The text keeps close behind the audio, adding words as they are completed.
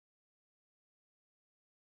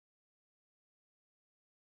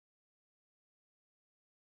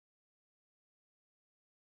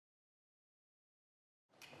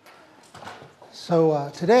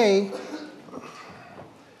Today,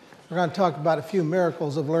 we're going to talk about a few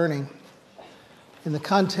miracles of learning in the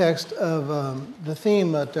context of the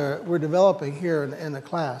theme that we're developing here in the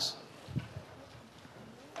class.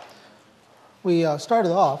 We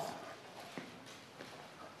started off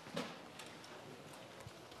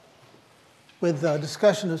with a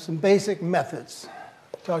discussion of some basic methods.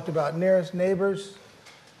 We talked about nearest neighbors,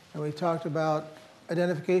 and we talked about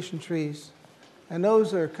identification trees. And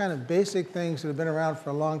those are kind of basic things that have been around for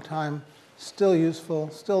a long time, still useful,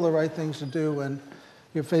 still the right things to do when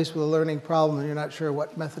you're faced with a learning problem and you're not sure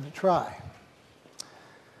what method to try.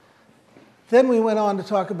 Then we went on to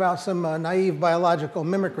talk about some naive biological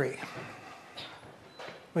mimicry.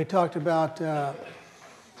 We talked about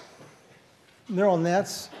neural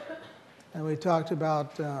nets, and we talked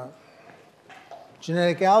about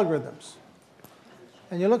genetic algorithms.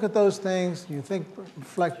 And you look at those things, you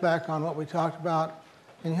reflect back on what we talked about,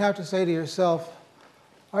 and you have to say to yourself,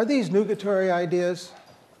 are these nugatory ideas,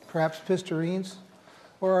 perhaps pistorines,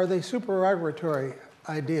 or are they supererogatory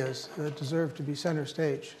ideas that deserve to be center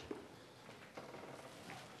stage?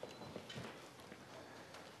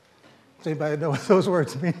 Does anybody know what those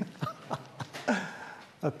words mean?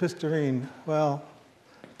 A pistorine. Well,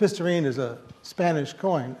 pistorine is a Spanish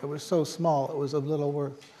coin. It was so small, it was of little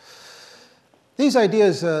worth. These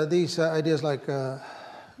ideas like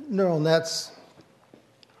neural nets,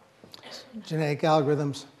 genetic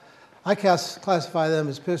algorithms, I classify them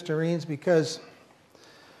as pistorines because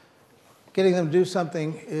getting them to do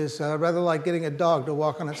something is rather like getting a dog to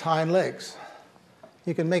walk on its hind legs.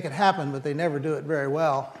 You can make it happen, but they never do it very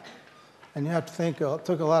well. And you have to think it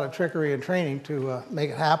took a lot of trickery and training to make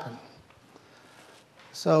it happen.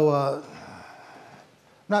 So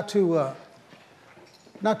not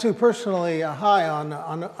too personally high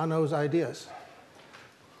on those ideas.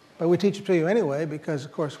 But we teach it to you anyway because,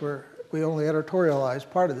 of course, we only editorialize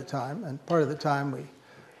part of the time, and part of the time we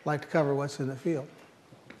like to cover what's in the field.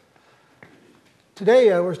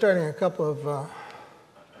 Today we're starting a couple of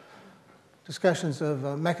discussions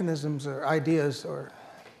of mechanisms or ideas or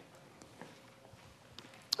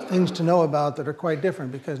things to know about that are quite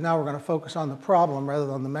different because now we're going to focus on the problem rather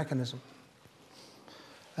than the mechanism.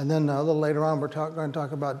 And then a little later on, we're going to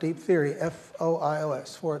talk about deep theory,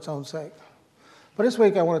 FOIOS, for its own sake. But this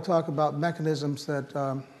week, I want to talk about mechanisms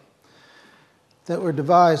that were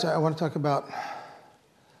devised. I want to talk about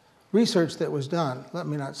research that was done. Let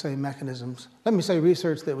me not say mechanisms. Let me say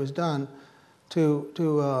research that was done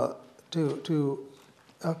to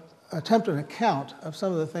attempt an account of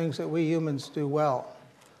some of the things that we humans do well,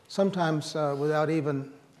 sometimes without even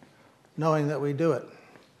knowing that we do it.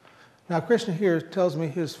 Now, Krishna here tells me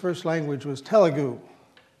his first language was Telugu.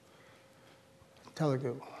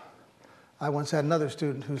 Telugu. I once had another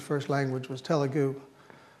student whose first language was Telugu.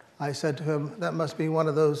 I said to him, that must be one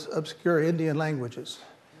of those obscure Indian languages.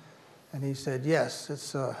 And he said, yes,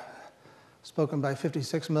 it's spoken by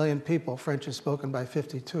 56 million people. French is spoken by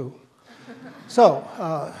 52.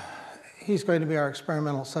 So he's going to be our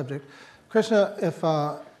experimental subject. Krishna, if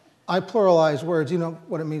I pluralize words, you know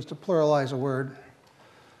what it means to pluralize a word.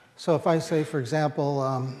 So if I say, for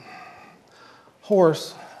example,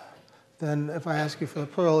 horse, then if I ask you for the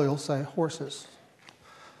plural, you'll say horses.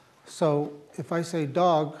 So if I say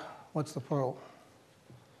dog, what's the plural?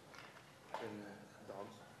 In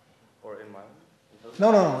dogs? Or in my own?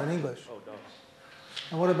 No, in English. Oh, dogs.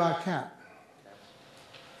 And what about cat? Cats.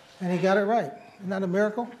 And he got it right. Isn't that a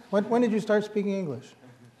miracle? When did you start speaking English?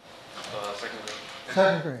 Second grade.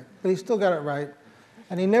 Second grade. But he still got it right.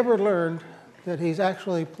 And he never learned that he's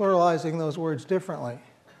actually pluralizing those words differently.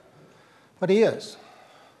 But he is.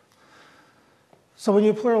 So when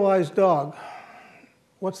you pluralize dog,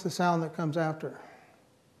 what's the sound that comes after?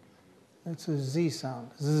 It's a Z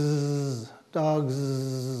sound. Zzz, dog,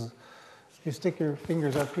 zzz. If you stick your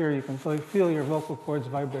fingers up here, you can feel your vocal cords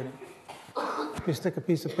vibrating. If you stick a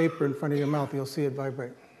piece of paper in front of your mouth, you'll see it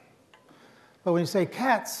vibrate. But when you say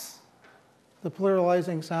cats, the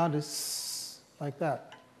pluralizing sound is like that.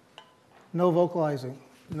 No vocalizing,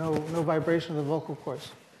 no vibration of the vocal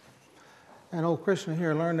cords. And old Krishna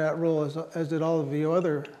here learned that rule, as did all of you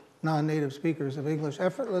other non-native speakers of English,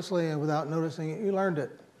 effortlessly and without noticing it. You learned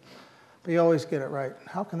it, but you always get it right.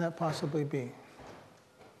 How can that possibly be?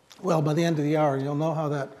 Well, by the end of the hour, you'll know how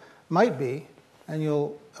that might be, and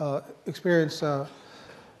you'll experience a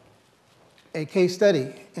case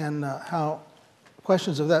study and how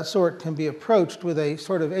questions of that sort can be approached with a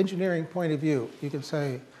sort of engineering point of view. You could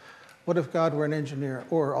say, what if God were an engineer?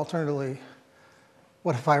 Or alternatively,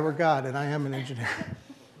 what if I were God and I am an engineer?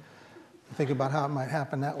 Think about how it might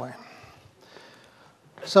happen that way.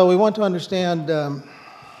 So we want to understand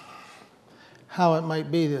how it might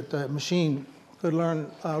be that the machine could learn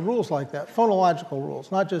rules like that, phonological rules,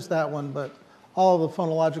 not just that one, but all the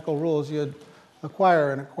phonological rules you'd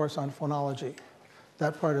acquire in a course on phonology,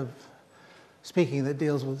 that part of speaking that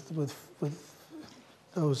deals with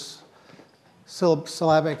those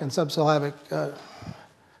syllabic and subsyllabic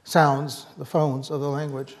sounds, the phones of the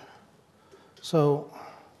language. So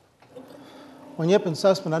when Yip and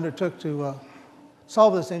Sussman undertook to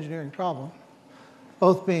solve this engineering problem,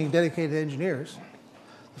 both being dedicated engineers,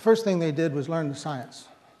 the first thing they did was learn the science.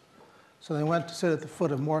 So they went to sit at the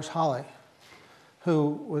foot of Morse Holly,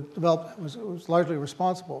 who was largely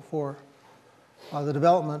responsible for the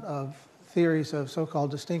development of theories of so-called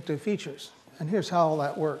distinctive features. And here's how all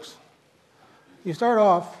that works. You start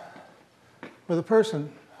off with a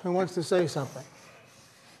person who wants to say something.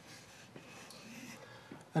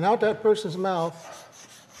 And out that person's mouth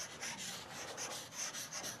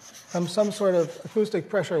comes some sort of acoustic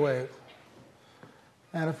pressure wave.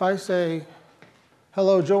 And if I say,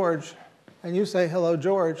 hello, George, and you say, hello,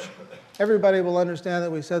 George, everybody will understand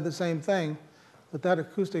that we said the same thing, but that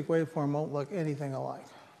acoustic waveform won't look anything alike.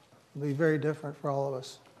 It'll be very different for all of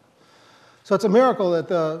us. So it's a miracle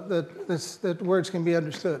that words can be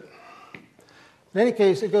understood. In any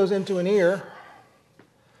case, it goes into an ear,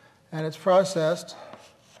 and it's processed,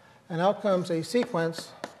 and out comes a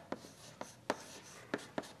sequence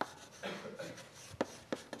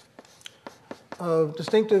of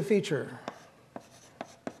distinctive feature.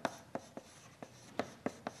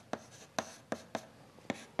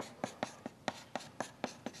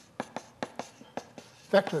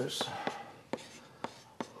 Vectors.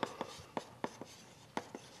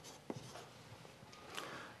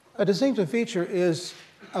 A distinctive feature is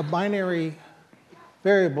a binary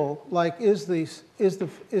variable, like is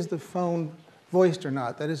the phone voiced or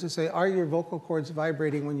not? That is to say, are your vocal cords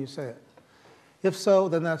vibrating when you say it? If so,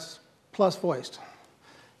 then that's plus voiced.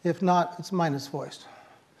 If not, it's minus voiced.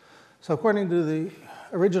 So according to the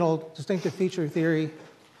original distinctive feature theory,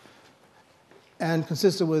 and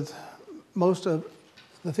consistent with most of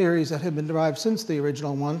the theories that have been derived since the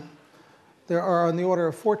original one, there are on the order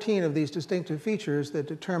of 14 of these distinctive features that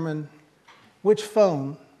determine which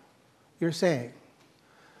phone you're saying.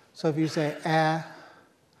 So if you say ah,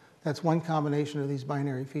 that's one combination of these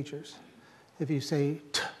binary features. If you say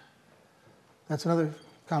t, that's another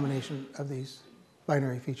combination of these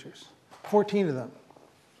binary features. 14 of them.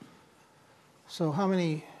 So how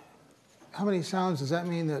many sounds does that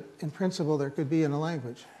mean that in principle there could be in a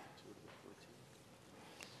language?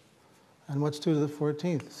 And what's 2 to the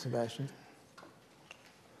 14th, Sebastian?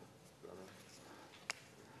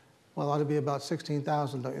 Well, it ought to be about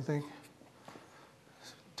 16,000, don't you think?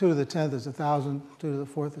 2 to the 10th is 1,000, 2 to the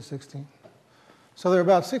 4th is 16. So there are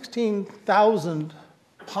about 16,000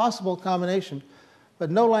 possible combinations, but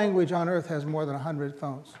no language on earth has more than 100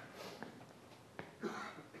 phones.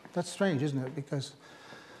 That's strange, isn't it? Because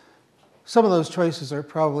some of those choices are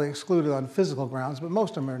probably excluded on physical grounds, but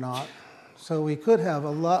most of them are not. So we could have a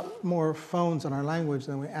lot more phones in our language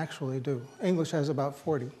than we actually do. English has about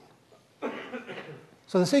 40.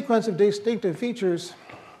 So the sequence of distinctive features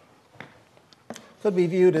could be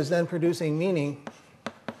viewed as then producing meaning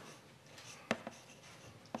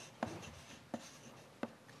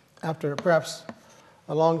after perhaps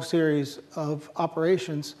a long series of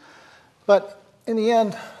operations. But in the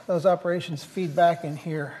end, those operations feed back in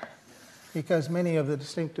here because many of the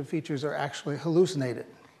distinctive features are actually hallucinated.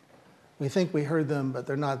 We think we heard them, but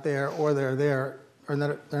they're not there, or they're there, or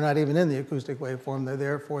they're not even in the acoustic waveform. They're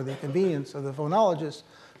there for the convenience of the phonologists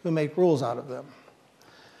who make rules out of them.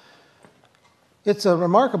 It's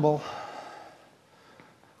remarkable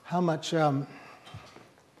how much of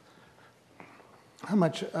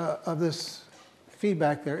this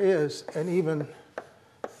feedback there is, and even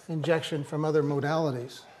injection from other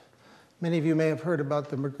modalities. Many of you may have heard about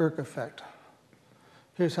the McGurk effect.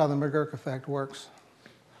 Here's how the McGurk effect works.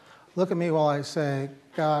 Look at me while I say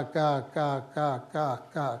ga, ga, ga, ga, ga,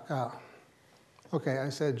 ga, ga. Okay, I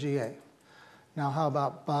said GA. Now how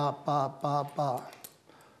about ba, ba, ba, ba?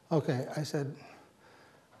 Okay, I said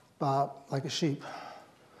ba like a sheep.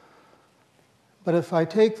 But if I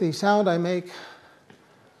take the sound I make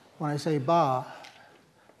when I say ba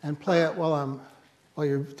and play it while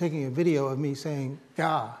you're taking a video of me saying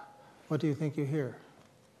ga, what do you think you hear?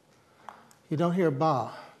 You don't hear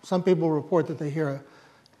ba. Some people report that they hear a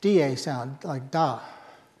DA sound, like da.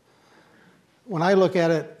 When I look at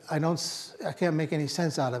it, I can't make any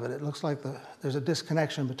sense out of it. It looks like there's a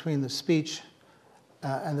disconnection between the speech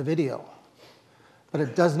and the video. But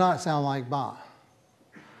it does not sound like ba.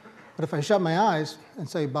 But if I shut my eyes and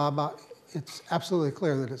say ba, ba, it's absolutely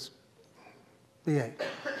clear that it's BA.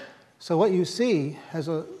 So what you see has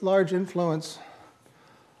a large influence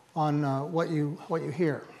on what you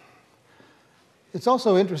hear. It's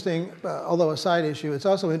also interesting, although a side issue, it's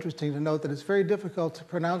also interesting to note that it's very difficult to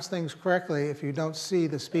pronounce things correctly if you don't see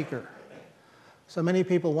the speaker. So many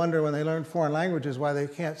people wonder when they learn foreign languages why they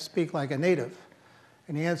can't speak like a native.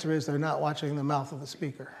 And the answer is they're not watching the mouth of the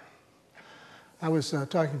speaker. I was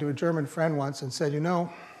talking to a German friend once and said, you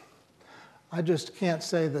know, I just can't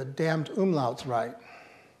say the damned umlauts right.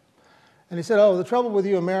 And he said, oh, the trouble with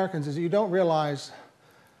you Americans is you don't realize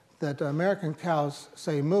that American cows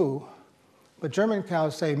say moo, but German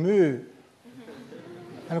cows say moo.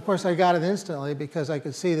 And of course I got it instantly because I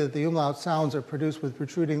could see that the umlaut sounds are produced with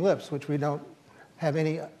protruding lips, which we don't have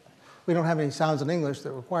any sounds in English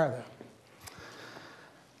that require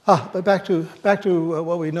that. But back to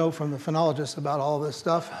what we know from the phonologists about all this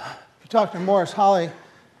stuff. If you talk to Morris Holley,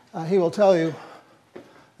 he will tell you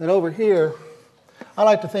that over here, I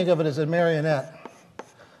like to think of it as a marionette.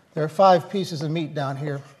 There are 5 pieces of meat down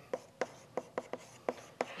here.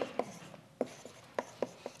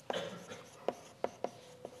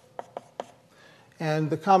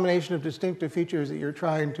 And the combination of distinctive features that you're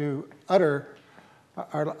trying to utter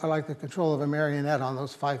are like the control of a marionette on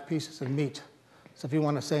those 5 pieces of meat. So if you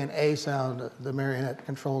want to say an A sound, the marionette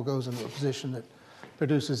control goes into a position that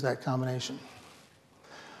produces that combination.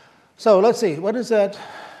 So let's see, what does that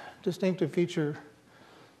distinctive feature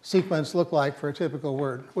sequence look like for a typical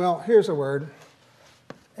word? Well, here's a word,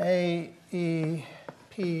 A, E,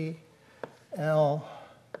 P, L,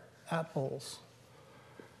 apples.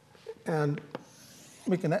 And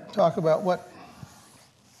we can talk about what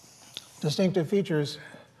distinctive features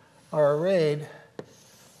are arrayed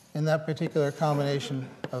in that particular combination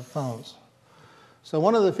of phones. So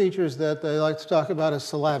one of the features that they like to talk about is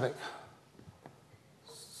syllabic.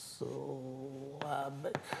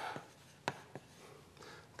 Syllabic.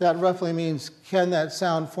 That roughly means, can that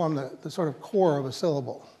sound form the sort of core of a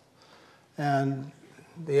syllable? And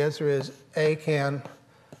the answer is A can,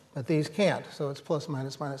 but these can't. So it's plus,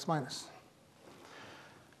 minus, minus, minus.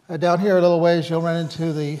 Down here a little ways, you'll run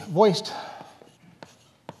into the voiced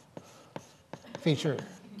feature.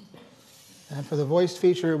 And for the voiced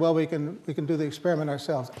feature, well, we can do the experiment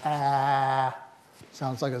ourselves. Ah,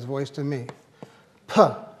 sounds like it's voiced to me.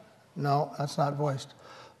 Puh, no, that's not voiced.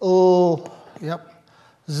 Oh, yep.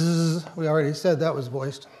 Zzz, we already said that was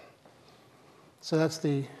voiced. So that's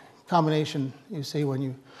the combination you see when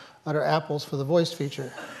you utter apples for the voiced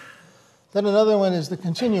feature. Then another one is the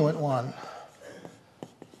continuant one.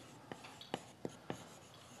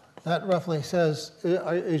 That roughly says,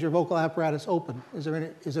 is your vocal apparatus open? Is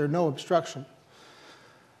there no obstruction?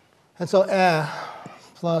 And so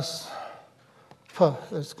plus p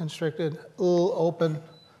is constricted, open,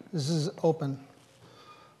 this is open.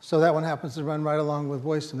 So that one happens to run right along with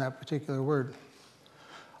voiced in that particular word.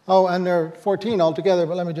 Oh, and there are 14 altogether,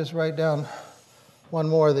 but let me just write down one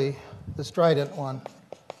more, the strident one.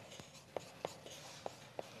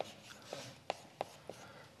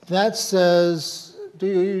 That says, do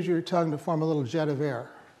you use your tongue to form a little jet of air?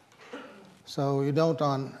 So you don't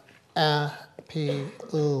on a, p,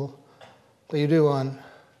 u, but you do on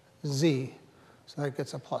z. So that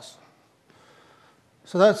gets a plus.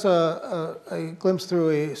 So that's a glimpse through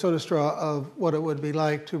a soda straw of what it would be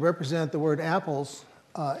like to represent the word apples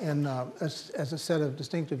as a set of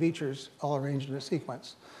distinctive features all arranged in a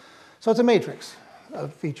sequence. So it's a matrix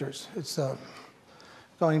of features. It's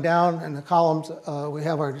going down in the columns, we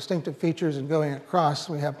have our distinctive features, and going across,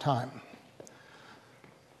 we have time.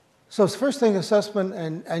 So the first thing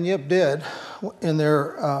Sussman and Yip did in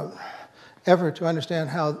their effort to understand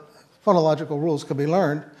how phonological rules could be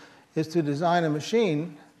learned is to design a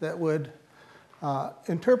machine that would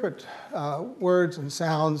interpret words and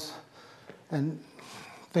sounds and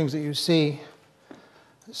things that you see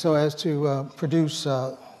so as to produce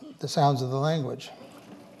the sounds of the language.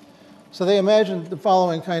 So they imagined the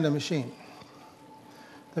following kind of machine.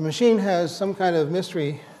 The machine has some kind of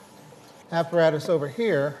mystery apparatus over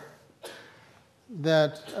here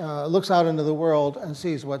that looks out into the world and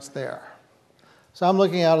sees what's there. So I'm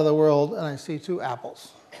looking out of the world and I see 2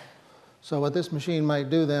 apples. So what this machine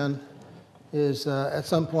might do then is at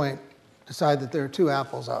some point decide that there are 2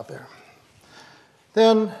 apples out there.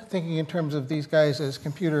 Then, thinking in terms of these guys as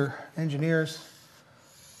computer engineers,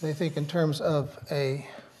 they think in terms of a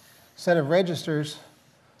set of registers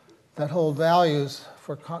that hold values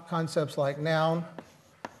for concepts like noun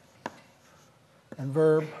and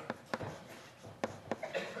verb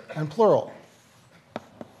and plural.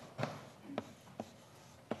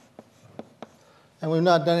 And we've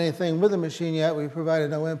not done anything with the machine yet. We've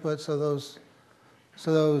provided no input, so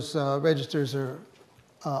those registers are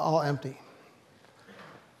all empty.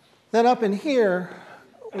 Then up in here,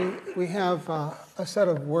 we have a set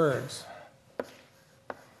of words.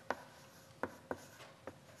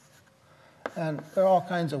 And there are all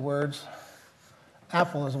kinds of words.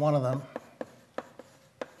 Apple is one of them.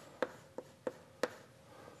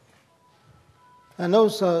 And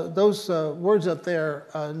those words up there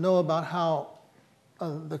know about how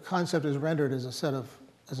the concept is rendered as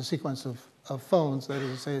a sequence of phones, that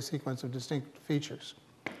is to say, a sequence of distinct features.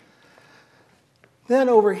 Then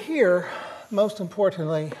over here, most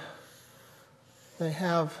importantly, they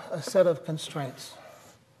have a set of constraints.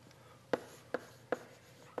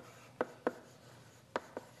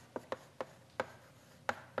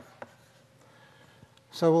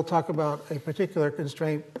 So we'll talk about a particular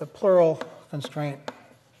constraint, the plural constraint,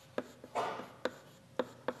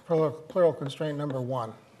 plural constraint number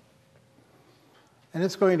 1. And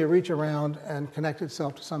it's going to reach around and connect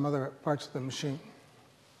itself to some other parts of the machine.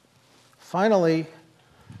 Finally,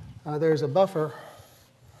 there's a buffer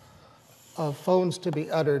of phones to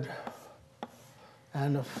be uttered,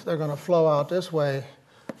 and they're going to flow out this way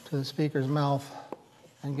to the speaker's mouth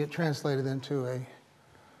and get translated into a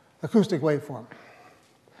acoustic waveform.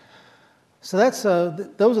 So that's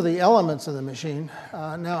those are the elements of the machine.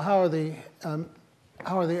 Now, how are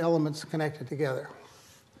the elements connected together?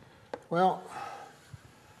 Well,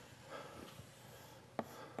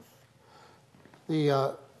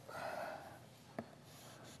 the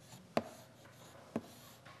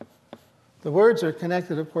words are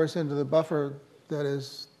connected, of course, into the buffer that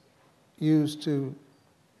is used to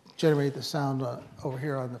generate the sound over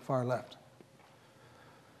here on the far left.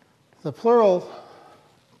 The plural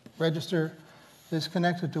register is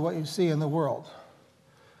connected to what you see in the world.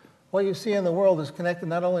 What you see in the world is connected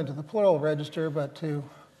not only to the plural register, but to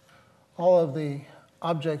all of the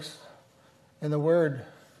objects in the word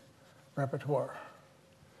repertoire.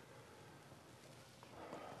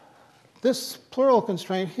 This plural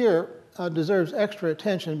constraint here deserves extra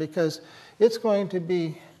attention because it's going to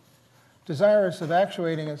be desirous of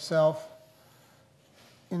actuating itself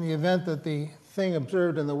in the event that the thing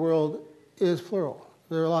observed in the world is plural.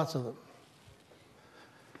 There are lots of them.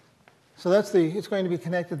 So it's going to be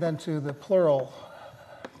connected then to the plural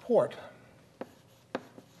port.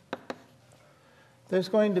 There's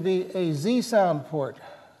going to be a Z sound port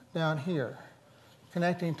down here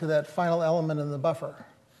connecting to that final element in the buffer.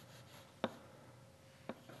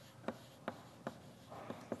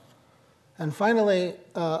 And finally,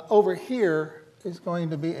 over here is going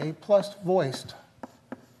to be a plus voiced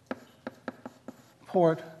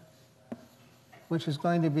port, which is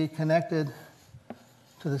going to be connected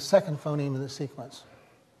to the second phoneme in the sequence.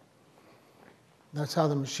 That's how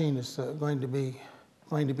the machine is going to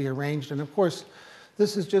be arranged. And of course,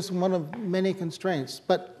 this is just one of many constraints,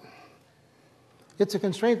 but it's a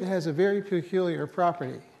constraint that has a very peculiar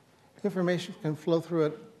property. Information can flow through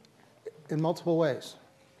it in multiple ways.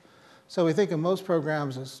 So we think of most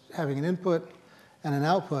programs as having an input and an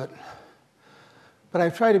output, but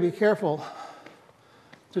I've tried to be careful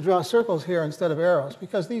to draw circles here instead of arrows,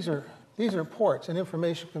 because these are ports, and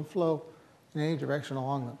information can flow in any direction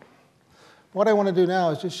along them. What I want to do now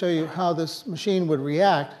is just show you how this machine would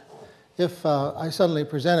react if I suddenly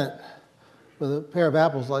present it with a pair of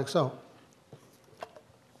apples like so.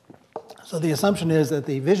 So the assumption is that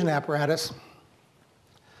the vision apparatus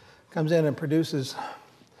comes in and produces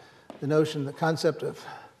the concept of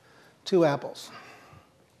 2 apples.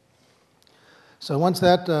 So once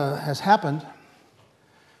that has happened,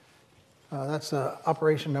 that's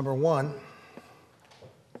operation number 1.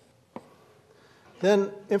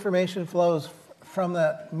 Then information flows from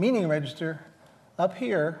that meaning register up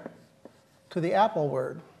here to the apple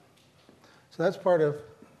word. So that's part of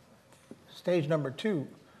stage number 2.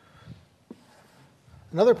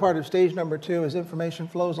 Another part of stage number 2 is information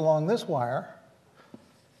flows along this wire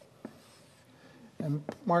and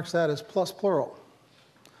marks that as plus plural.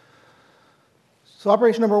 So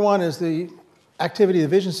operation number 1 is the activity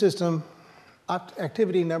of the vision system.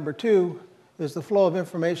 Activity number 2 is the flow of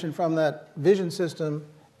information from that vision system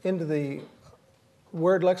into the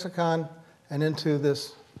word lexicon and into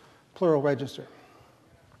this plural register.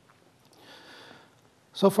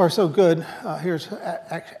 So far, so good. Here's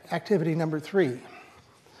activity number 3.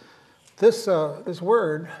 This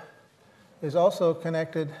word is also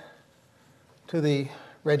connected to the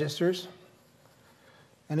registers,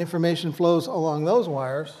 and information flows along those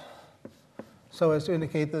wires so as to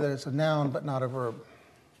indicate that it's a noun but not a verb.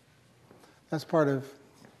 That's part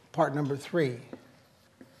number 3.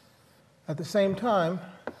 At the same time,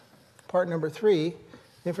 part number 3,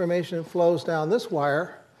 information flows down this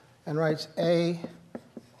wire and writes A,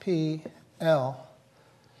 P, L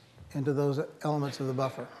into those elements of the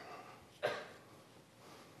buffer.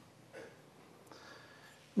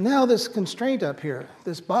 Now this constraint up here,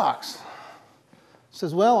 this box,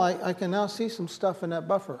 says, well, I can now see some stuff in that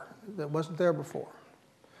buffer that wasn't there before.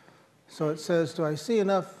 So it says, do I see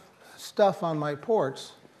enough stuff on my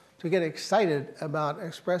ports to get excited about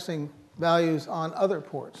expressing values on other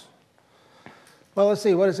ports? Well, let's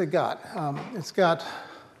see, what has it got? It's got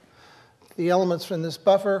the elements from this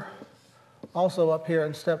buffer. Also up here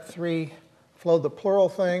in step 3, flow the plural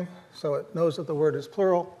thing, so it knows that the word is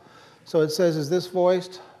plural. So it says, is this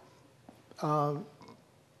voiced?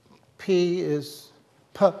 P is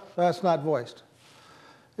P, that's not voiced.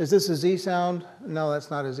 Is this a Z sound? No, that's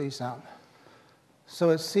not a Z sound. So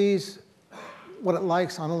it sees what it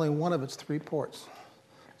likes on only one of its 3 ports.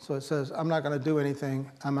 So it says, I'm not going to do anything.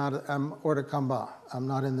 I'm hors de combat. I'm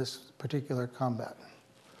not in this particular combat.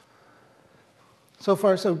 So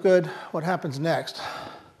far, so good. What happens next?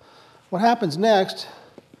 What happens next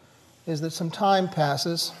is that some time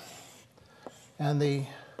passes, and the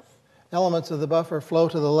elements of the buffer flow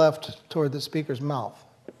to the left toward the speaker's mouth.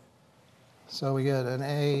 So we get an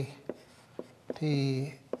A,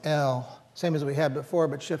 P, L, same as we had before,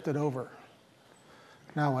 but shifted over.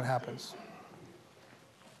 Now what happens?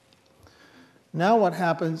 Now what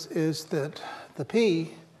happens is that the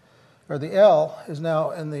P, or the L, is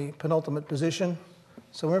now in the penultimate position.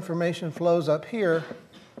 So information flows up here.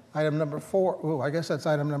 Item number 4, ooh, I guess that's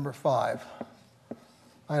item number 5.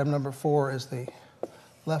 Item number 4 is the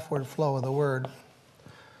leftward flow of the word.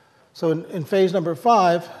 So in phase number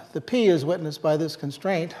 5, the P is witnessed by this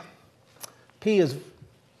constraint.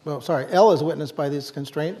 L is witnessed by this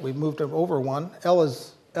constraint. We've moved it over one. L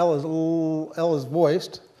is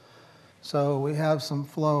voiced. So we have some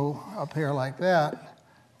flow up here like that.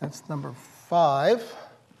 That's number 5.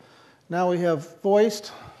 Now we have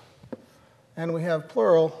voiced, and we have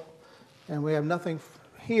plural, and we have nothing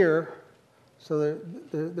here. So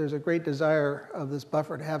there's a great desire of this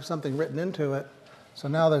buffer to have something written into it. So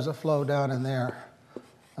now there's a flow down in there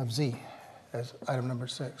of Z as item number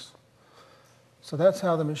 6. So that's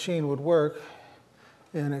how the machine would work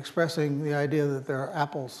in expressing the idea that there are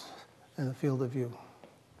apples in the field of view.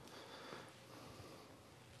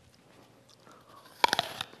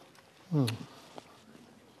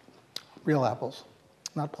 Real apples,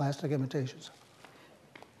 not plastic imitations.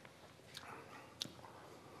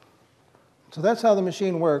 So that's how the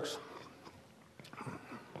machine works.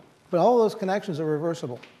 But all those connections are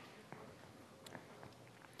reversible.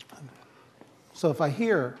 So if I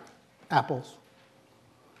hear apples,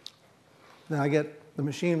 then I get the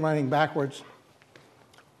machine running backwards,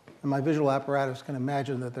 and my visual apparatus can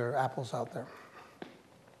imagine that there are apples out there.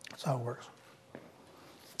 That's how it works.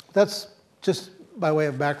 That's just by way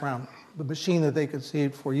of background. The machine that they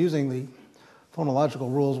conceived for using the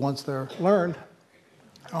phonological rules once they're learned.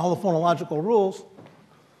 All the phonological rules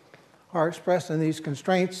are expressed in these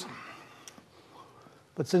constraints.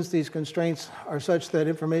 But since these constraints are such that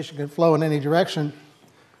information can flow in any direction,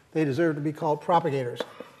 they deserve to be called propagators.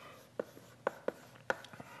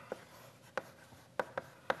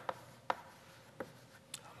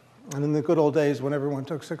 And in the good old days, when everyone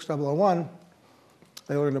took 6001,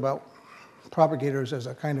 they learned about propagators as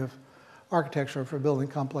a kind of architecture for building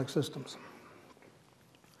complex systems.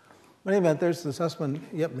 In any event, there's the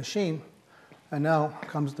Sussman-Yip machine, and now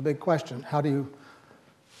comes the big question: how do you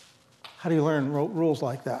learn rules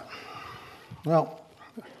like that? Well,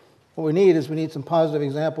 what we need is some positive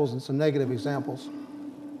examples and some negative examples.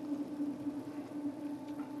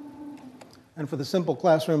 And for the simple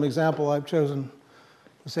classroom example, I've chosen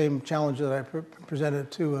the same challenge that I presented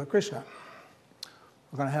to Krishna.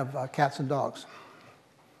 We're going to have cats and dogs.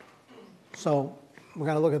 So we're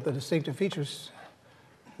going to look at the distinctive features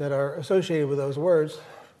that are associated with those words.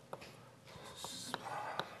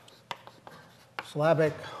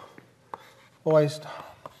 Syllabic, voiced,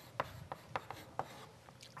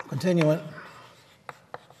 continuant,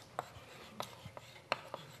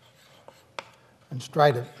 and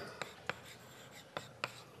strident.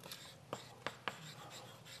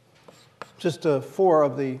 Just 4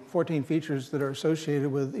 of the 14 features that are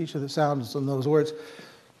associated with each of the sounds in those words.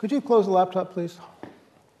 Could you close the laptop, please?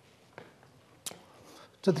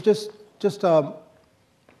 So just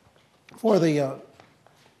for the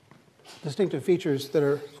distinctive features that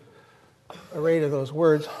are arrayed of those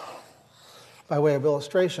words by way of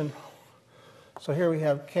illustration. So here we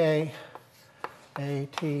have K, A,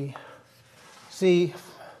 T, Z,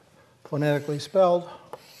 phonetically spelled.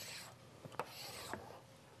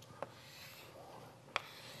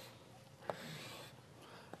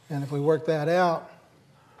 And if we work that out,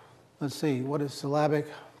 let's see, what is syllabic?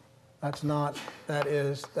 That's not. That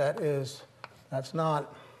is. That's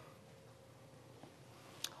not.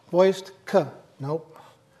 Voiced k. Nope.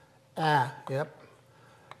 Ah. Yep.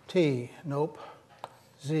 T. Nope.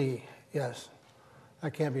 Z. Yes.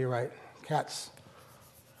 That can't be right. Cats.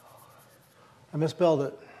 I misspelled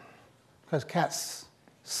it because cats.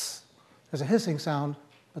 There's a hissing sound,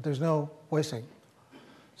 but there's no voicing.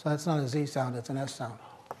 So that's not a Z sound, it's an S sound.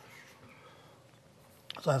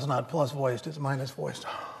 So that's not plus voiced, it's minus voiced.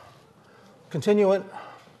 Continuant.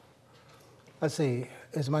 Let's see.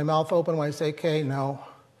 Is my mouth open when I say K? No.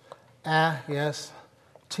 Ah, yes.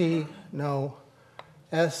 T, no.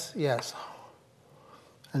 S, yes.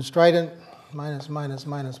 And strident, minus, minus,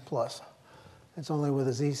 minus, plus. It's only with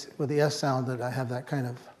the S sound that I have that kind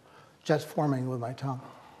of jet forming with my tongue.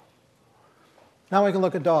 Now we can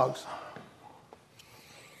look at dogs.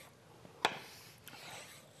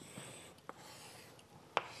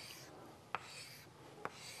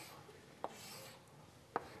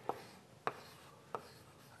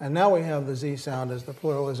 And now we have the Z sound as the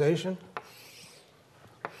pluralization.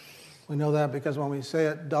 We know that because when we say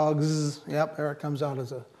it, dogs, yep, there it comes out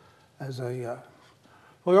as a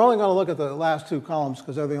we're only going to look at the last two columns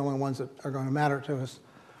because they're the only ones that are going to matter to us.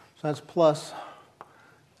 So that's plus,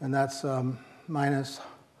 and that's minus.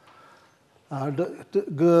 G.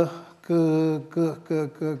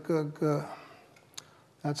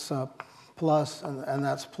 That's plus, and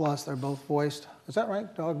that's plus. They're both voiced. Is that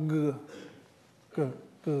right? Dog. G. G.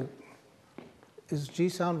 G. Is G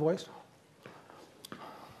sound voiced?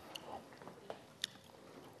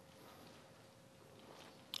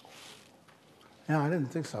 Yeah, I didn't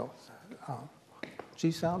think so.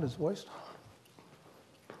 G sound is voiced.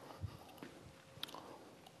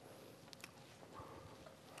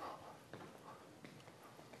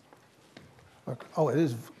 Oh, it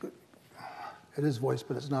is voiced,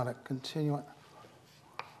 but it's not a continuant.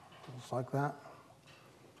 Just like that.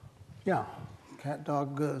 Yeah, cat,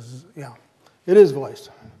 dog, goose. Yeah, it is voiced,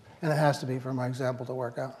 and it has to be for my example to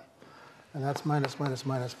work out. And that's minus, minus,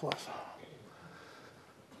 minus, plus.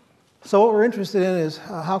 So what we're interested in is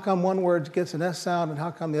how come one word gets an S sound and how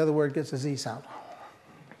come the other word gets a Z sound?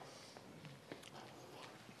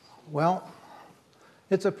 Well,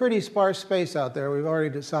 it's a pretty sparse space out there. We've already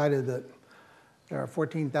decided that there are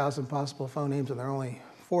 14,000 possible phonemes and there are only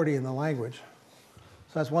 40 in the language.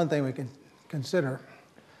 So that's one thing we can consider.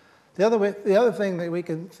 The other thing that we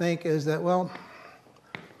can think is that, well,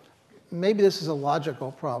 maybe this is a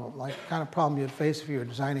logical problem, like the kind of problem you'd face if you were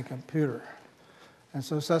designing a computer. And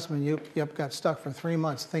so Sussman Yup got stuck for 3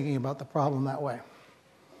 months thinking about the problem that way.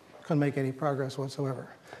 Couldn't make any progress whatsoever.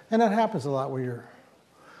 And that happens a lot where you're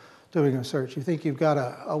doing a search. You think you've got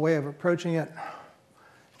a way of approaching it,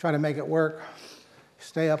 try to make it work,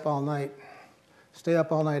 stay up all night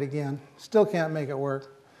again, still can't make it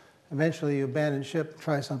work. Eventually you abandon ship and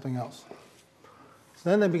try something else. So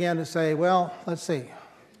then they began to say, well, let's see.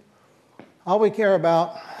 All we care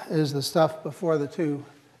about is the stuff before the two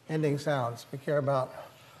ending sounds. We care about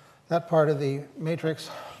that part of the matrix,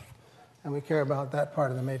 and we care about that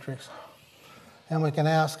part of the matrix. And we can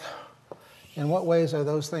ask, in what ways are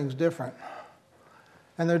those things different?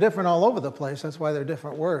 And they're different all over the place. That's why they're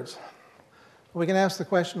different words. We can ask the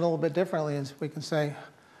question a little bit differently, and we can say,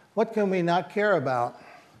 what can we not care about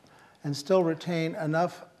and still retain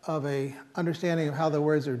enough of an understanding of how the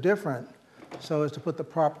words are different so as to put the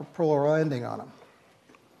proper plural ending on them?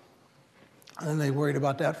 And they worried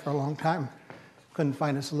about that for a long time. Couldn't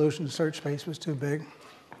find a solution. The search space was too big.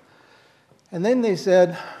 And then they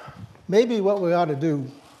said, maybe what we ought to do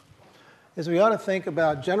is we ought to think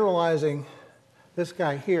about generalizing this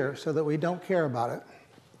guy here so that we don't care about it.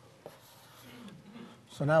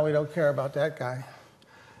 So now we don't care about that guy.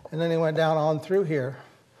 And then they went down on through here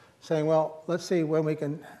saying, well, let's see when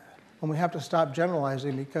we have to stop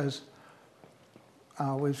generalizing because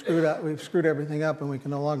we've screwed everything up and we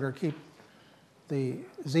can no longer keep the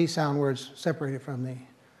Z sound words separated from the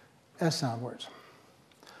S sound words.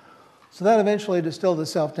 So that eventually distilled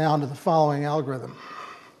itself down to the following algorithm.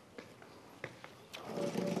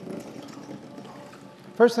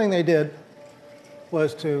 First thing they did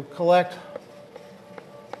was to collect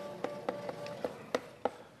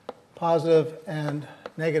positive and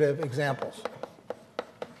negative examples.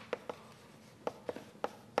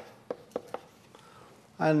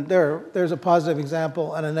 And there's a positive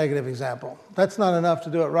example and a negative example. That's not enough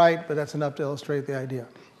to do it right, but that's enough to illustrate the idea.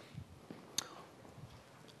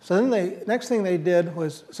 So then the next thing they did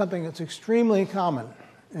was something that's extremely common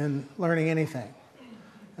in learning anything,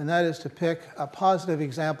 and that is to pick a positive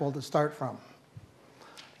example to start from.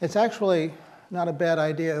 It's actually not a bad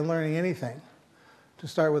idea in learning anything to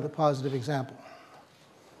start with a positive example.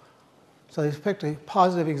 So they picked a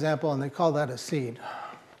positive example and they call that a seed.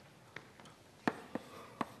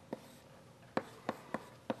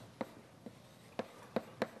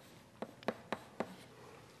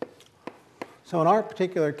 So in our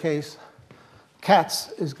particular case,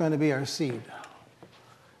 cats is going to be our seed.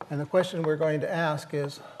 And the question we're going to ask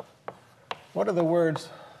is, what are the words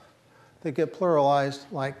that get pluralized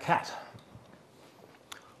like cat?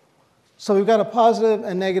 So we've got a positive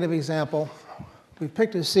and negative example. We've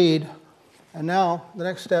picked a seed, and now the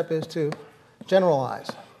next step is to generalize.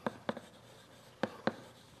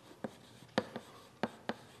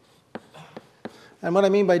 And what I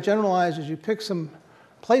mean by generalize is you pick some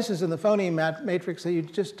places in the phoneme matrix that you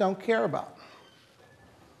just don't care about.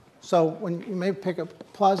 So when you may pick a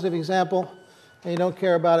positive example and you don't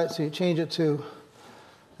care about it, so you change it to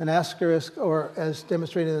an asterisk, or as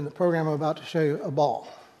demonstrated in the program I'm about to show you, a ball.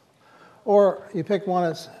 Or you pick one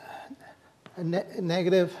that's a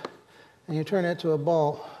negative and you turn it to a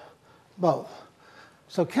ball, both.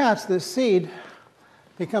 So cats, this seed,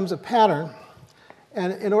 becomes a pattern.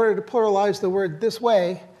 And in order to pluralize the word this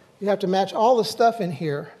way, you have to match all the stuff in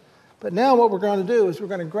here. But now what we're going to do is we're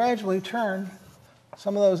going to gradually turn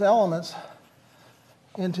some of those elements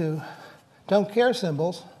into don't care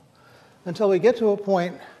symbols until we get to a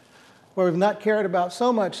point where we've not cared about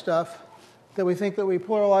so much stuff that we think that we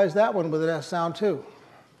pluralize that one with an S sound too.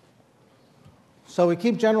 So we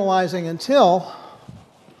keep generalizing until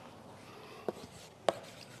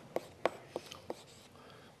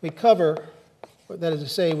we cover, that is to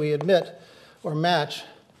say, we admit or match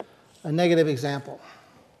a negative example.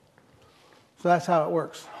 So that's how it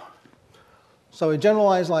works. So we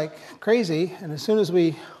generalize like crazy, and as soon as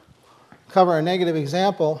we cover a negative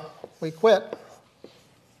example, we quit.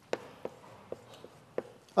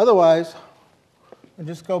 Otherwise, we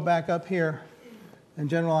just go back up here and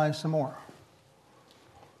generalize some more.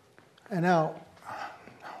 And now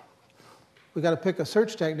we've got to pick a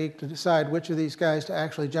search technique to decide which of these guys to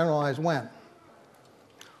actually generalize when.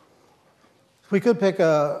 We could pick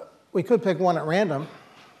one at random,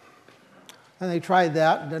 and they tried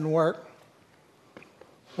that, it didn't work.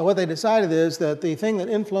 But what they decided is that the thing that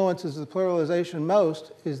influences the pluralization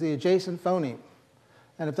most is the adjacent phoneme.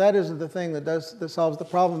 And if that isn't the thing that solves the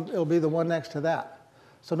problem, it'll be the one next to that.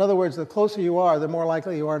 So in other words, the closer you are, the more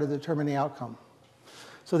likely you are to determine the outcome.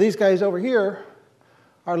 So these guys over here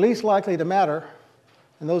are least likely to matter,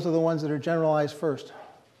 and those are the ones that are generalized first.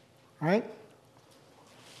 All right?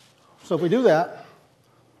 So if we do that,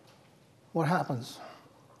 what happens?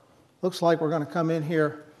 Looks like we're going to come in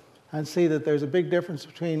here and see that there's a big difference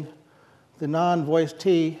between the non-voiced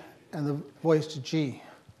T and the voiced G.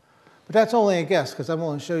 But that's only a guess, because I'm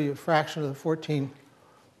only to show you a fraction of the 14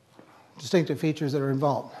 distinctive features that are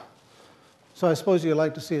involved. So I suppose you'd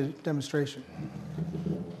like to see a demonstration.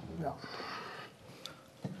 Yeah.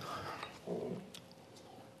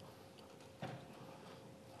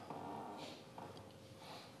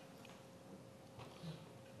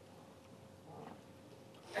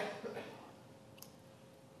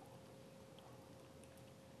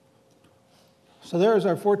 So there's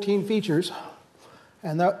our 14 features,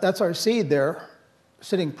 and that's our seed there,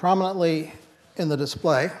 sitting prominently in the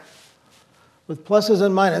display, with pluses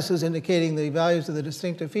and minuses indicating the values of the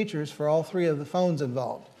distinctive features for all three of the phones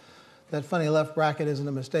involved. That funny left bracket isn't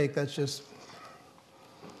a mistake, that's just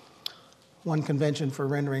one convention for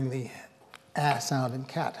rendering the ah sound in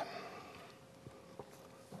cat.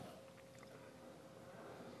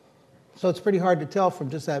 So it's pretty hard to tell from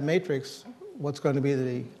just that matrix what's going to be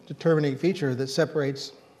the determining feature that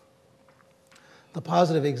separates the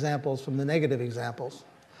positive examples from the negative examples.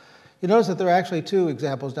 You notice that there are actually two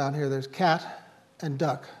examples down here. There's cat and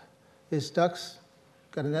duck. Is ducks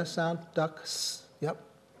got an S sound? Ducks. Yep.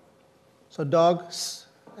 So dogs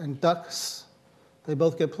and ducks, they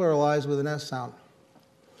both get pluralized with an S sound.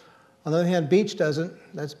 On the other hand, beach doesn't.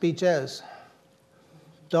 That's beaches.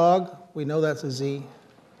 Dog, we know that's a Z.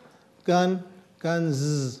 Gun,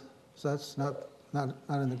 guns. So that's not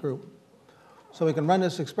in the group. So we can run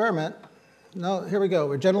this experiment. No, here we go.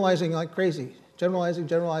 We're generalizing like crazy. Generalizing,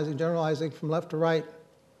 generalizing, generalizing from left to right.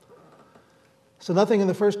 So nothing in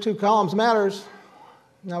the first two columns matters.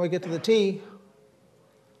 Now we get to the T.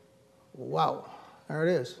 Wow, there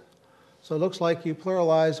it is. So it looks like you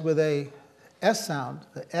pluralize with a S sound,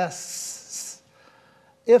 the S,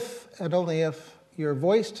 if and only if you're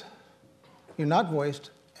voiced, you're not voiced,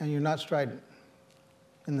 and you're not strident.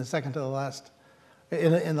 In the second to the last,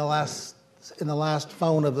 in the last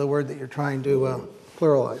phone of the word that you're trying to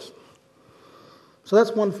pluralize. So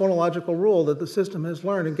that's one phonological rule that the system has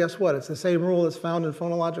learned, and guess what? It's the same rule that's found in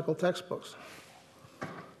phonological textbooks.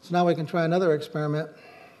 So now we can try another experiment.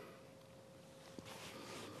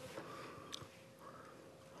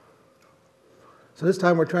 So this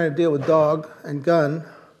time we're trying to deal with dog and gun,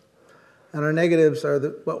 and our negatives are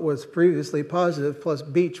what was previously positive plus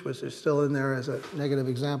beach, which is still in there as a negative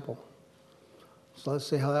example. So let's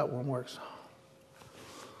see how that one works.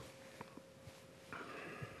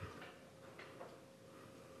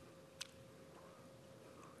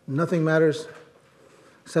 Nothing matters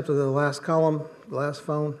except for the last column, the last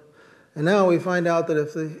phone. And now we find out that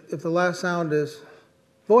if the last sound is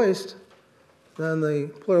voiced, then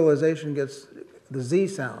the pluralization gets the Z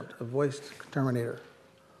sound, a voiced terminator.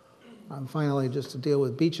 And finally, just to deal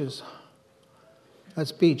with beaches,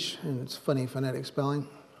 that's beach in its funny phonetic spelling.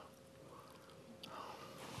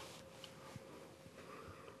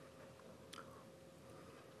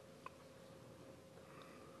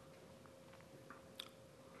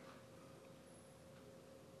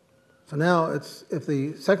 So now it's if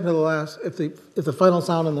the second to the last, if the final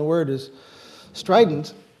sound in the word is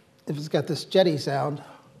strident, if it's got this jetty sound,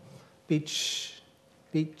 beach,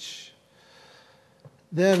 beach,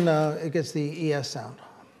 then it gets the ES sound.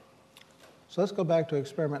 So let's go back to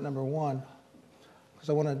experiment number 1, because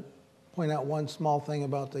I want to point out one small thing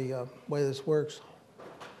about the way this works.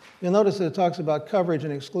 You'll notice that it talks about coverage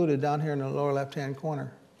and excluded down here in the lower left-hand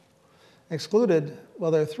corner. Excluded,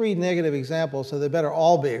 well, there are 3 negative examples, so they better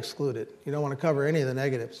all be excluded. You don't want to cover any of the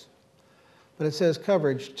negatives. But it says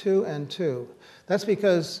coverage 2 and 2. That's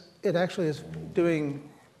because it actually is doing,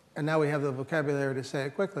 and now we have the vocabulary to say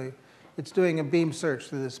it quickly, it's doing a beam search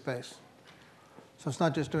through this space. So it's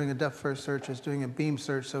not just doing a depth first search, it's doing a beam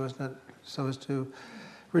search so as to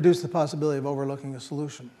reduce the possibility of overlooking a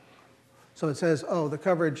solution. So it says, oh, the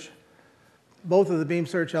coverage, both of the beam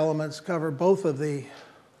search elements cover both of the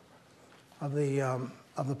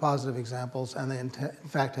positive examples, and they in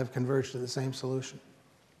fact have converged to the same solution.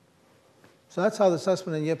 So that's how the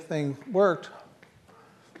Sussman and Yip thing worked.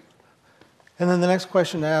 And then the next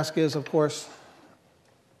question to ask is, of course,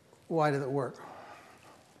 why did it work?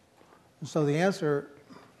 And so the answer,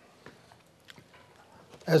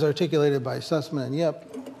 as articulated by Sussman and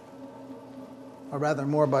Yip, or rather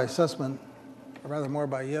more by Sussman, or rather more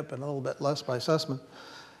by Yip and a little bit less by Sussman,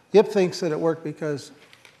 Yip thinks that it worked because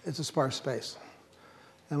it's a sparse space.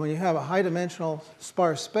 And when you have a high-dimensional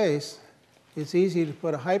sparse space, it's easy to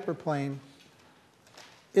put a hyperplane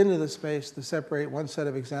into the space to separate one set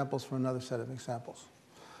of examples from another set of examples.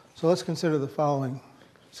 So let's consider the following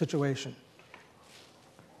situation.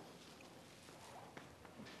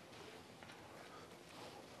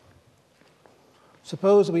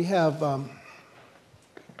 Suppose we have a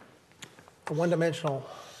one-dimensional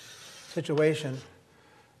situation,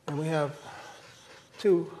 and we have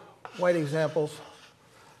 2 white examples,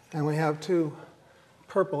 and we have 2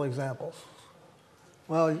 purple examples.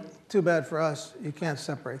 Well, too bad for us, you can't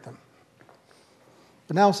separate them.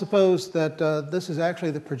 But now suppose that this is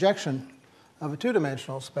actually the projection of a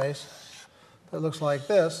 2-dimensional space that looks like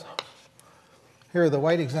this. Here are the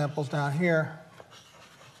white examples down here,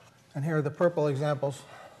 and here are the purple examples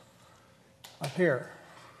up here.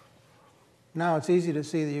 Now it's easy to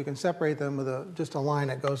see that you can separate them with just a line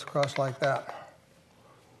that goes across like that.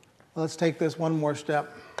 Let's take this one more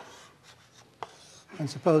step and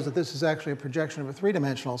suppose that this is actually a projection of a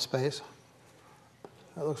 3-dimensional space.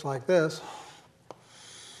 That looks like this.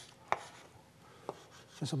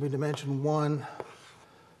 This will be dimension 1.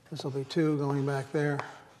 This will be 2 going back there.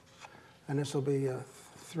 And this will be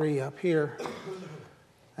 3 up here.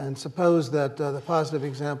 And suppose that the positive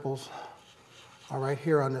examples are right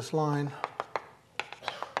here on this line.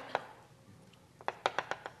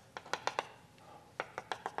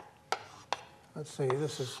 Let's see,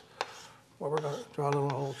 this is where we're going to draw a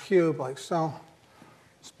little cube like so.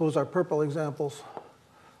 Suppose our purple examples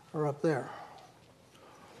are up there.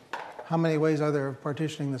 How many ways are there of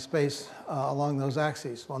partitioning the space along those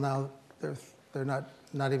axes? Well, now they're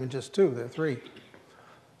not even just 2, they're 3.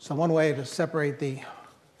 So one way to separate the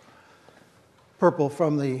purple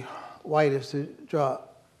from the white is to draw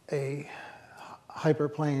a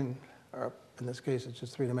hyperplane, or in this case it's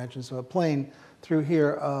just 3 dimensions, so a plane through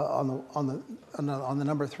here on the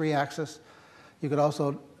number 3 axis. You could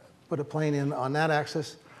also put a plane in on that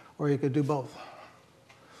axis, or you could do both.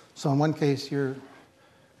 So in one case, your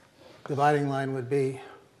dividing line would be,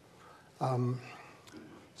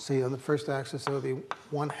 see, on the first axis, it would be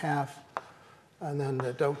 1/2, and then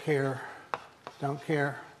the don't care, don't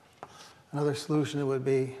care. Another solution, it would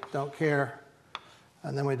be don't care,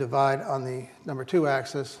 and then we divide on the number 2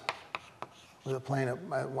 axis with a plane at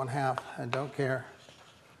 1/2 and don't care.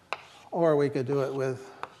 Or we could do it with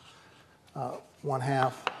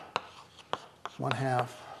 1/2, 1/2,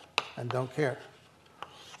 and don't care.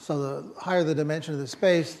 So the higher the dimension of the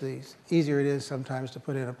space, the easier it is sometimes to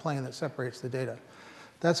put in a plane that separates the data.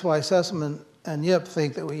 That's why Sussman and Yip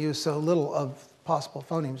think that we use so little of possible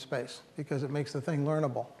phoneme space, because it makes the thing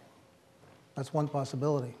learnable. That's one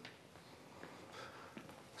possibility.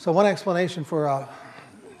 So one explanation for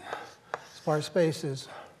sparse space is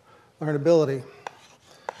learnability.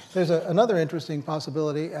 There's another interesting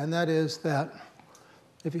possibility, and that is that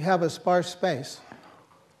if you have a sparse space,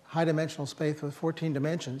 high-dimensional space with 14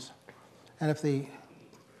 dimensions, and if the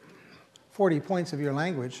 40 points of your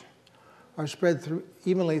language are spread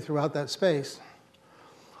evenly throughout that space,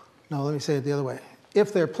 no, let me say it the other way.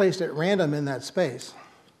 If they're placed at random in that space,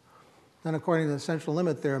 then according to the central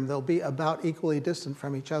limit theorem, they'll be about equally distant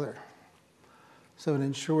from each other. So it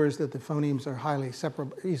ensures that the phonemes are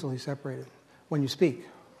easily separated when you speak.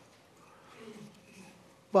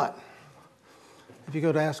 But if you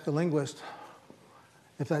go to ask a linguist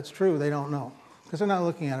if that's true, they don't know, because they're not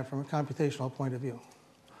looking at it from a computational point of view.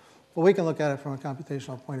 Well, we can look at it from a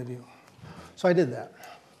computational point of view. So I did that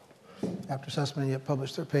after Sussman and Yip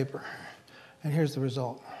published their paper. And here's the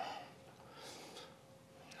result.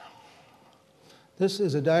 This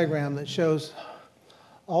is a diagram that shows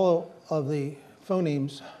all of the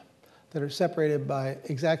phonemes that are separated by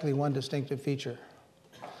exactly one distinctive feature.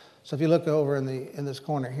 So if you look over in this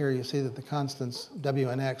corner here, you see that the constants W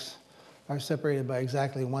and X are separated by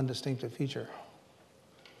exactly one distinctive feature.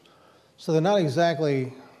 So they're not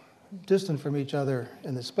exactly distant from each other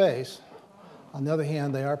in the space. On the other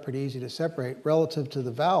hand, they are pretty easy to separate relative to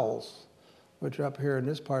the vowels, which are up here in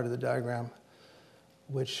this part of the diagram,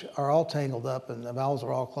 which are all tangled up, and the vowels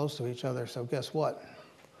are all close to each other. So guess what?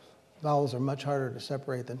 Vowels are much harder to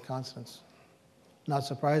separate than consonants. Not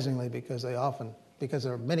surprisingly, because there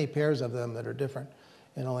are many pairs of them that are different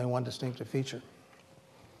in only one distinctive feature.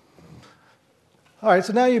 All right,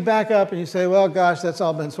 so now you back up and you say, well, gosh, that's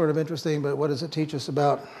all been sort of interesting, but what does it teach us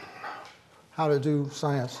about how to do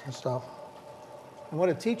science and stuff? And what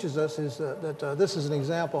it teaches us is that this is an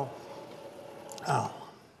example.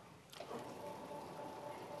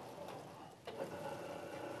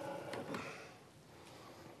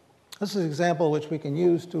 This is an example which we can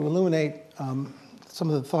use to illuminate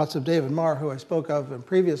some of the thoughts of David Marr, who I spoke of in a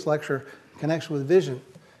previous lecture in connection with vision.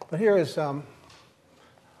 But here's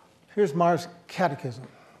Marr's catechism.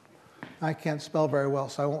 I can't spell very well,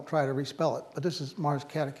 so I won't try to respell it, but this is Marr's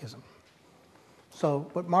catechism. So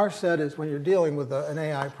what Marr said is when you're dealing with an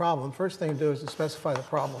AI problem, first thing to do is to specify the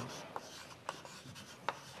problem.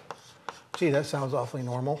 Gee, that sounds awfully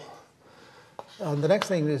normal. The next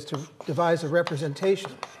thing is to devise a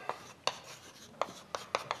representation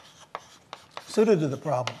suited to the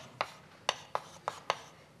problem.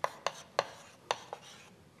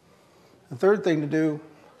 The third thing to do,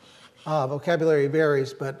 vocabulary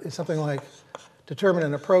varies, but it's something like determine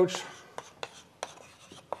an approach,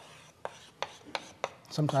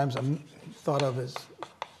 sometimes thought of as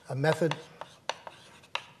a method.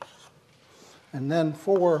 And then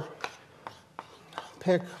 4,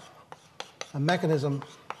 pick a mechanism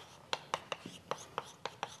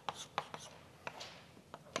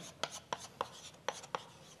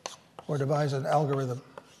or devise an algorithm.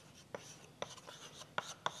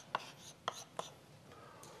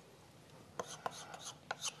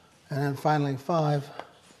 And then finally 5,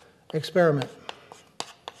 experiment.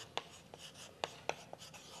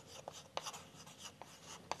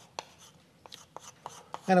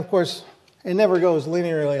 And of course, it never goes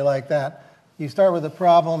linearly like that. You start with a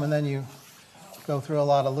problem and then you go through a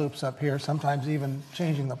lot of loops up here, sometimes even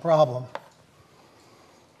changing the problem.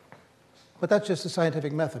 But that's just a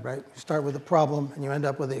scientific method, right? You start with a problem and you end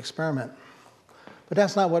up with the experiment. But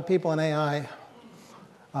that's not what people in AI,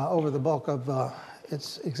 over the bulk of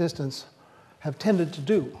its existence, have tended to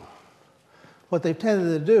do. What they've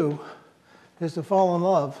tended to do is to fall in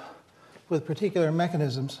love with particular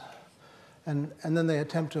mechanisms, and then they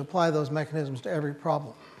attempt to apply those mechanisms to every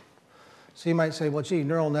problem. So you might say, well, gee,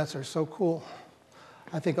 neural nets are so cool.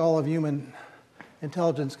 I think all of human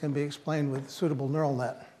intelligence can be explained with a suitable neural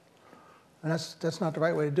net. And that's not the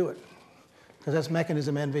right way to do it, because that's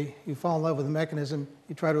mechanism envy. You fall in love with a mechanism,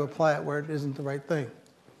 you try to apply it where it isn't the right thing.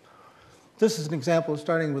 This is an example of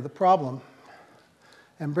starting with a problem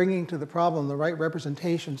and bringing to the problem the right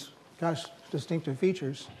representations, distinctive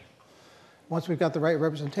features. Once we've got the right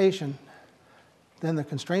representation, then the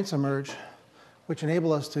constraints emerge, which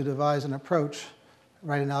enable us to devise an approach,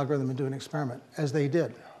 write an algorithm, and do an experiment, as they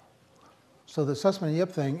did. So the Sussman and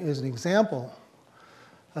Yip thing is an example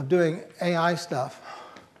of doing AI stuff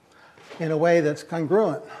in a way that's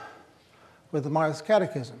congruent with the Marr's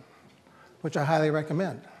catechism, which I highly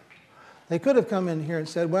recommend. They could have come in here and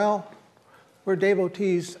said, well, we're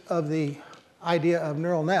devotees of the idea of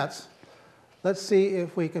neural nets. Let's see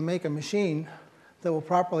if we can make a machine that will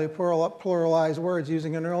properly pluralize words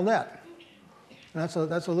using a neural net. And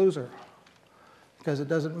that's a loser, because it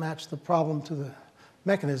doesn't match the problem to the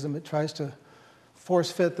mechanism. It tries to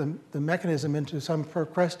force fit the mechanism into some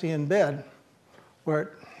Procrustean bed where it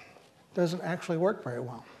doesn't actually work very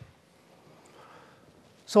well.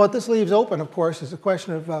 So what this leaves open, of course, is the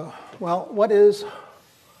question of, well, what is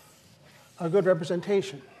a good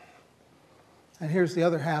representation? And here's the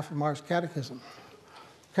other half of Marx's catechism.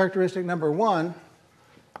 Characteristic number 1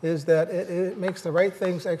 is that it makes the right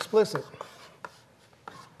things explicit.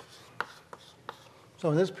 So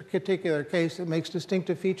in this particular case, it makes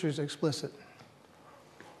distinctive features explicit.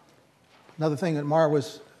 Another thing that Marx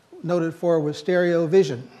was noted for was stereo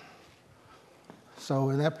vision. So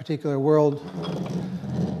in that particular world,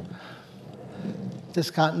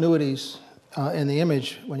 discontinuities in the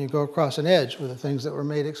image when you go across an edge were the things that were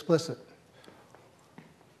made explicit.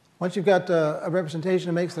 Once you've got a representation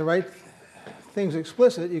that makes the right things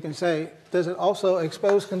explicit, you can say, does it also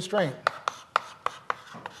expose constraint?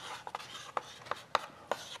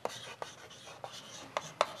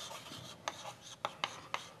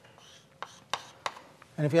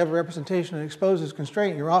 And if you have a representation that exposes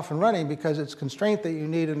constraint, you're off and running, because it's constraint that you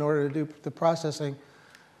need in order to do the processing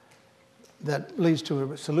that leads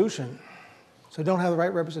to a solution. So don't have the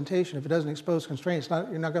right representation. If it doesn't expose constraints,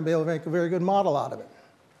 you're not going to be able to make a very good model out of it.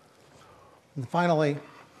 And finally,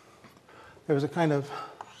 there was a kind of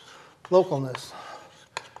localness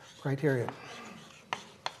criterion.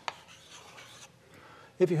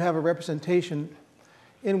 If you have a representation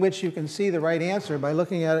in which you can see the right answer by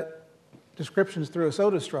looking at it, descriptions through a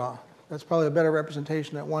soda straw, that's probably a better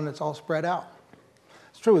representation than one that's all spread out.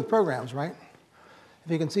 It's true with programs, right?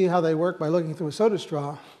 If you can see how they work by looking through a soda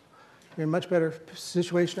straw, you're in a much better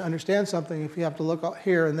situation to understand something if you have to look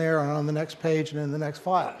here and there and on the next page and in the next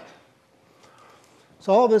file.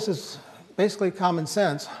 So all of this is basically common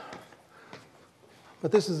sense,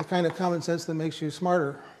 but this is the kind of common sense that makes you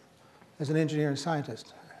smarter as an engineer and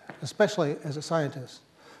scientist, especially as a scientist.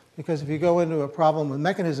 Because if you go into a problem with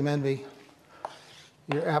mechanism envy,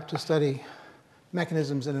 you're apt to study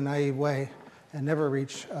mechanisms in a naive way and never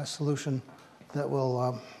reach a solution that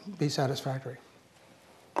will be satisfactory.